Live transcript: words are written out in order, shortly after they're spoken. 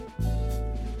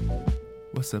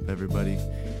What's up, everybody?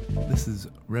 This is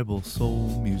Rebel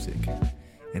Soul Music,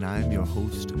 and I am your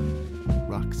host,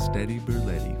 Rocksteady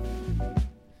Berletti.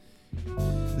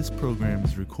 This program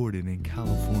is recorded in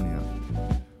California,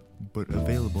 but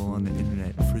available on the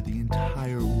internet for the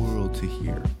entire world to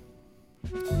hear.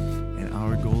 And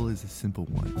our goal is a simple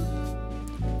one: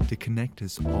 to connect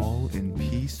us all in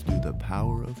peace through the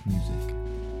power of music.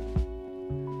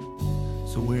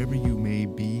 So wherever you may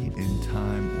be in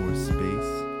time or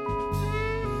space,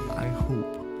 I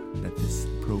hope that this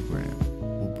program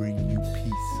will bring you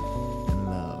peace and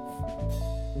love.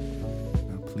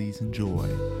 Now please enjoy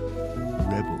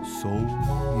Rebel Soul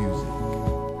Music.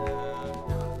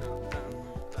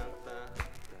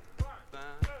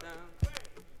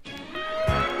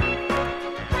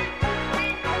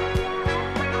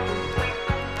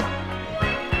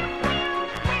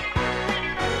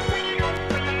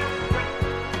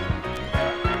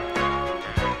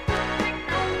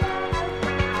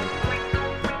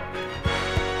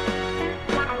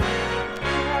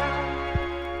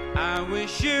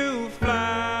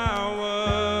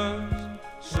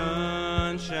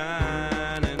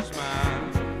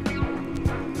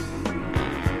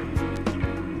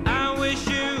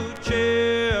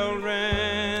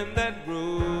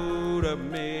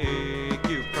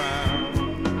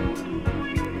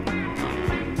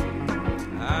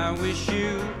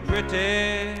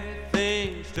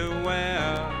 Things to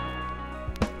wear,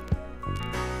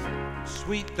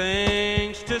 sweet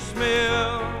things to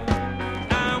smell.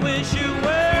 I wish you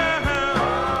well.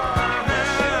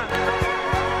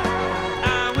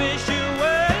 I wish you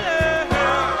well.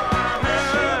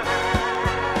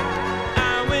 I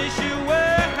wish you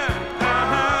well.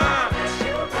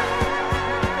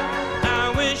 I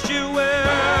wish you well.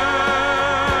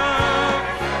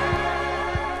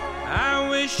 I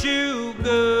wish you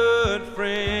good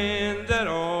friend that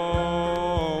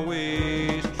always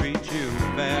treat you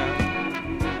fair.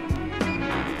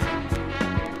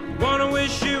 Wanna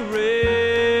wish you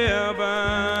ribbons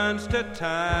to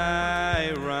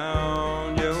tie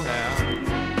around your hair.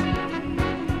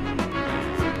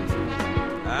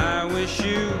 I wish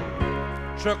you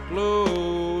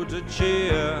truckloads of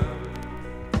cheer,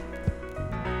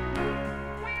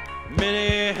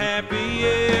 many happy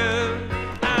years.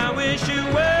 I wish you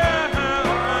well.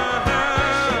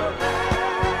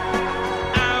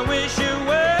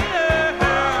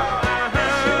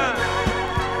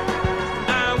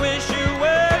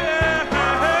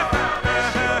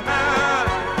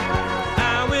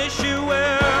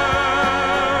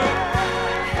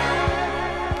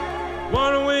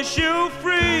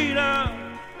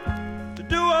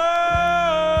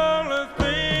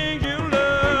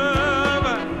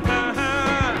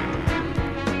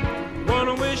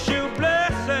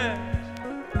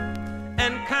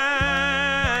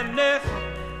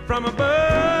 From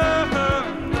above,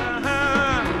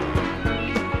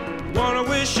 wanna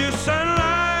wish you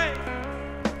sunlight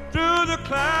through the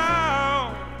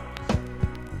clouds.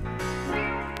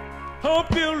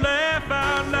 Hope you laugh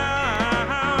out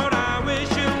loud. I wish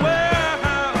you well.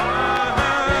 I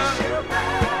wish you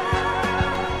well.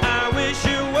 I wish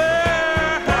you well.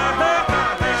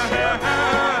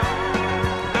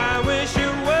 I wish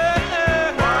you well.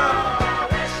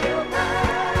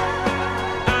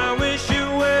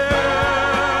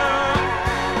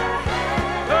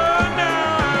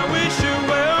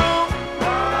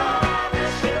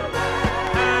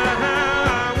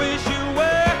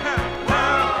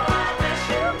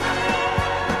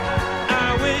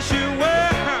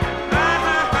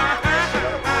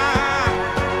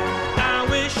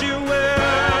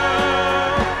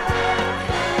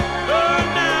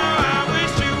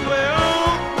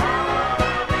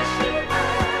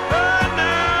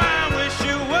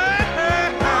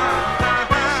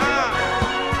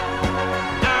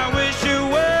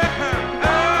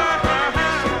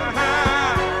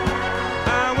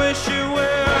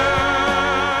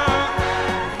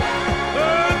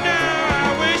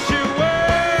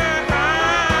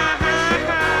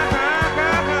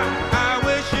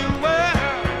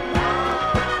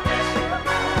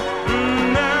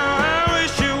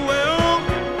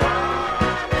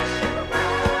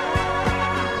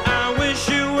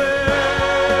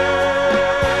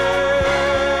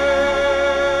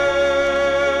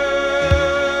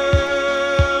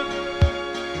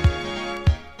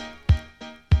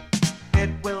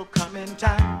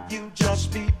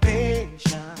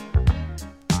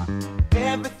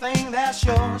 Everything that's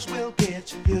yours will get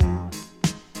to you.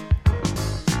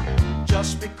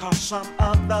 Just because some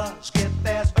others get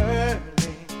theirs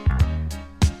early,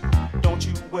 don't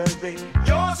you worry,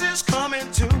 yours is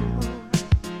coming too.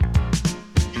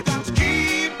 You got to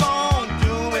keep on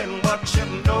doing what what you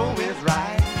know is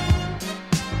right.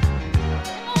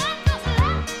 One goes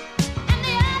left and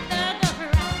the other goes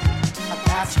right.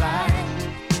 That's right.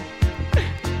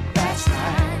 That's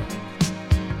right.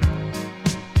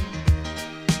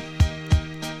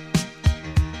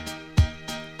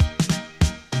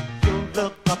 You'll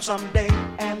look up someday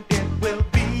and it will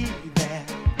be there.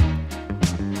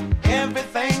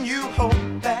 Everything you hope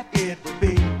that it will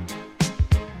be.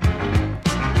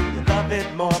 You love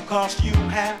it more 'cause you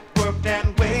have worked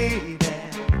and waited.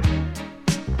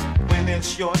 When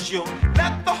it's yours, you'll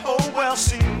let the whole world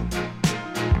see.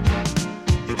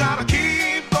 You gotta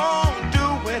keep on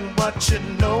doing what you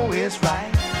know is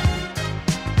right.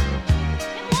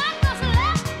 One goes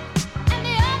left and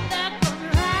the other goes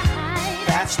right.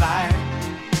 That's right.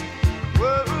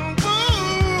 Whoa,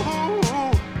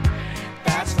 whoa.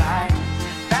 That's right.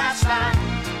 That's right.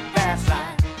 That's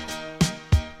right.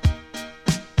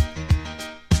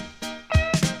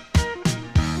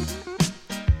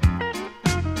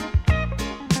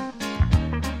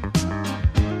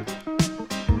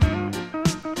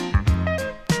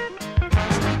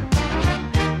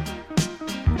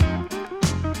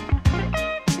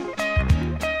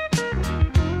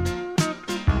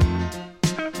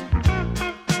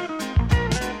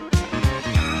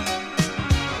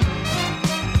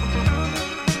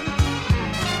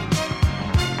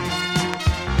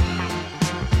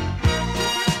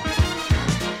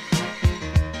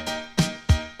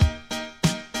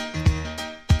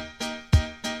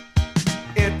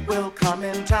 It will come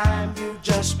in time, you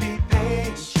just be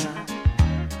patient.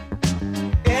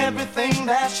 Everything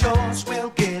that's yours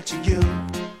will get to you.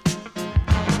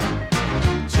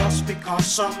 Just because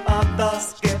some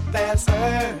others get theirs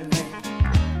early,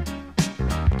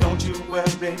 don't you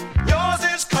worry, yours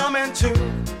is coming too.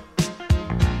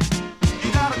 You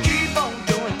gotta keep on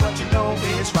doing what you know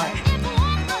is right. If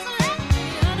one goes left and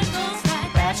the other goes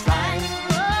right. That's right.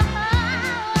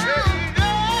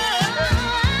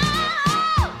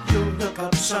 You'll look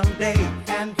up someday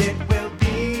and it will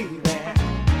be there.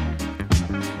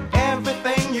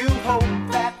 Everything you hope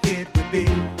that it will be.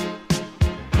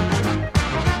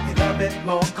 You love it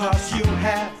more 'cause you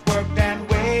have worked and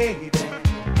waited.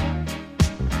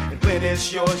 And when it's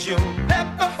yours, you'll let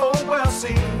the whole world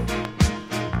see.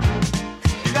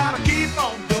 You gotta keep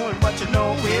on doing what you know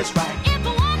is right. If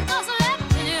one goes left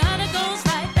and the other goes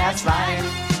right. That's right.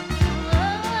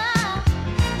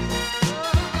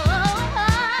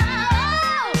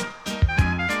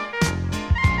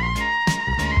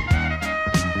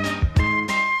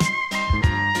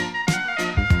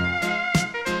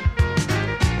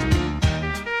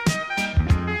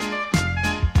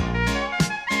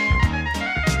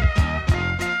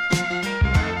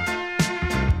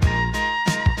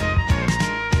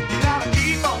 You gotta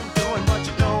keep on doing what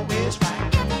you know is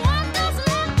right. If one goes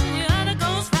left and the other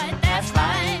goes right. That's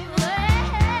right.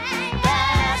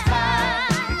 That's right.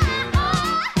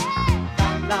 La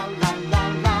la la la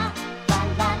la la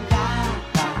la la.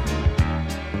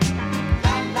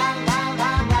 La la la la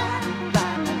la la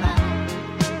la la. La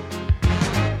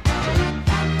la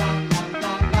la la la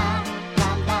la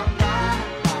la la.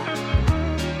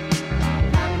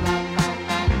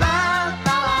 La la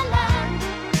la la la.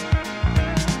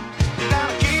 You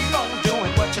gotta keep on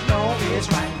doing what you know is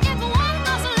right. If one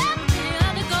goes left and the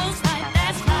other goes right.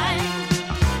 That's right.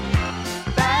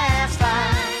 That's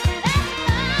right.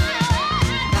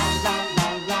 La la la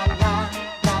la la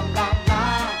la la la.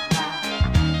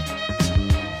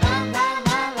 La la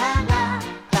la la la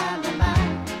la la la.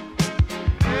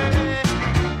 La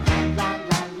la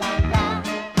la la la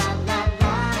la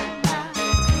la.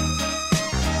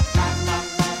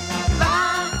 La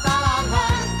la la la.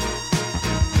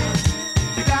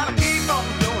 You gotta keep on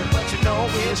doing what you know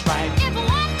is right. If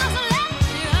one goes left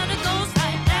and the other goes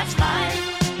right. That's right.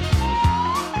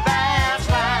 That's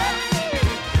right.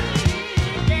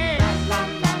 La la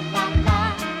la la la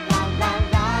la la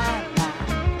la.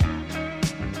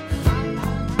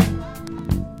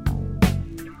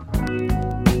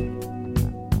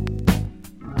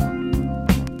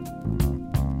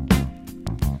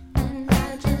 And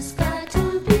I just got to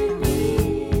be me.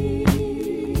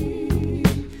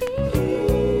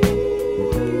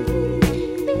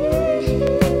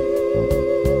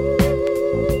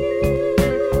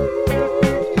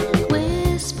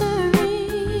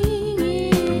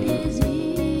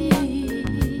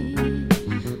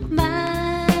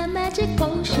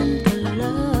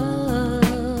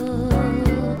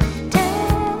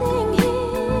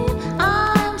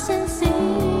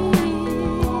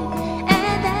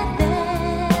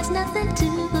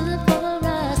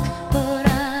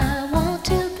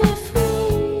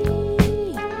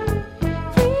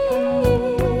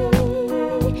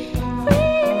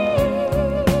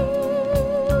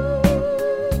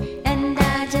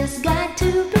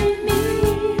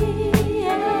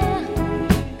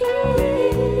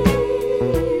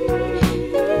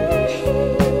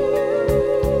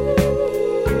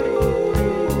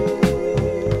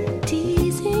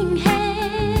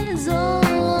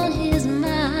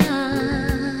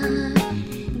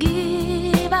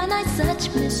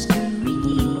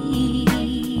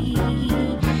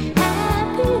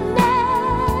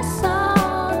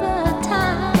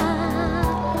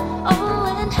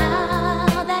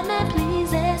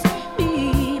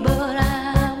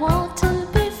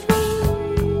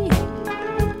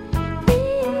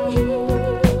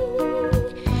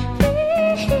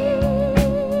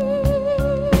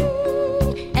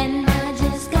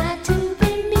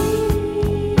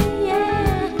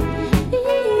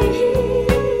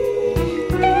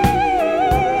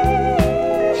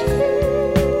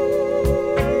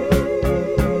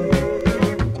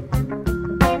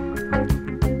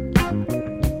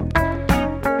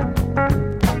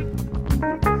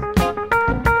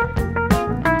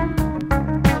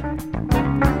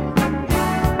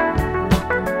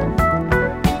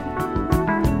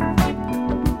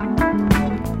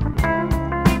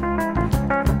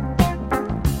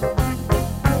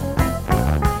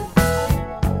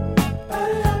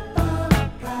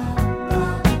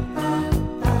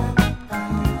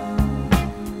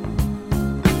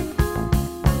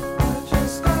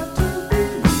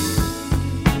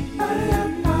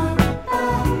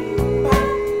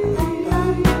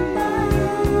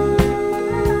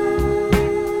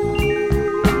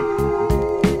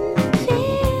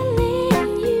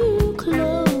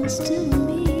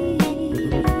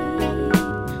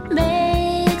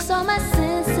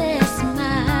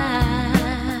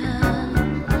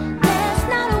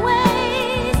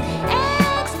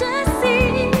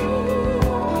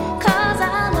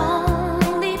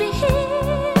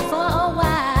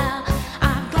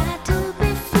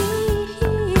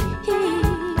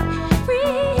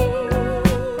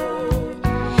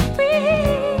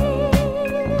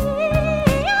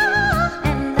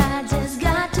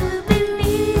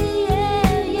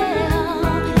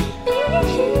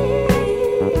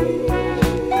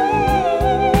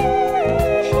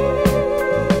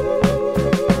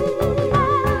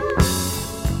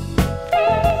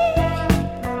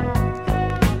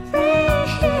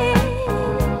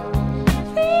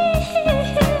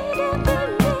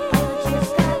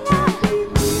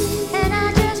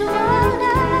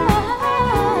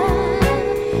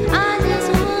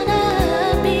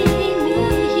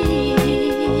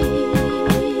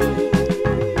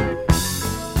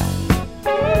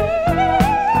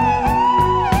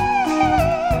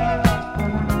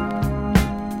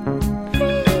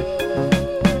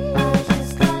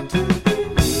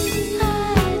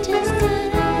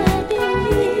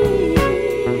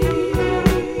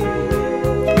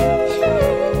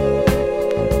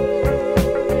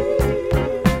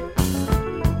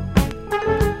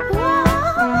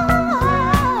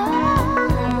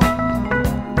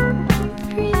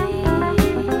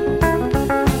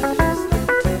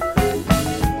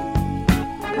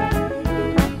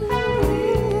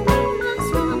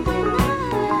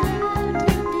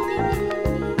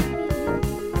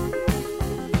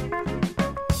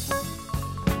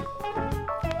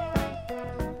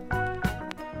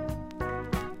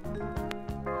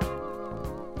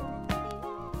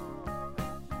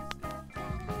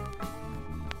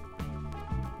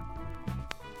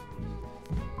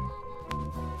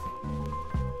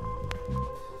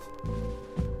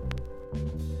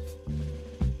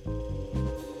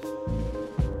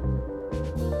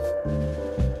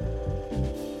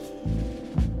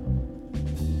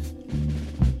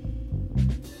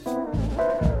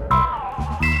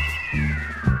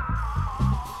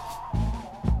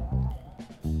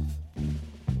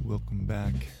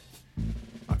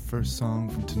 first song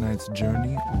from tonight's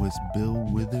journey was Bill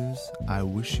Withers' I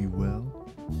Wish You Well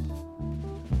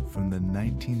from the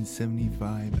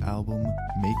 1975 album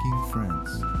Making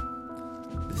Friends.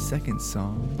 The second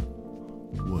song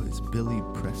was Billy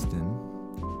Preston,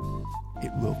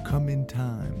 It Will Come in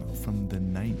Time from the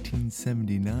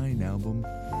 1979 album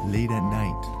Late at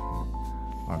Night.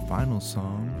 Our final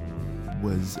song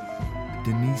was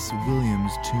Denise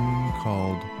Williams' tune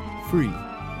called Free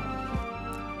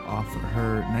off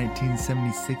her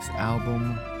 1976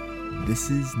 album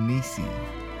This Is Niecy.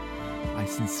 I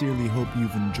sincerely hope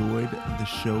you've enjoyed the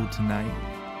show tonight.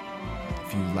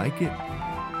 If you like it,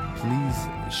 please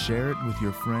share it with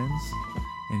your friends.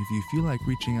 And if you feel like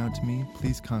reaching out to me,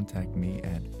 please contact me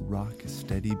at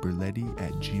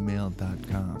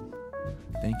rocksteadyberletti@gmail.com.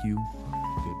 Thank you.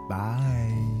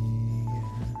 Goodbye.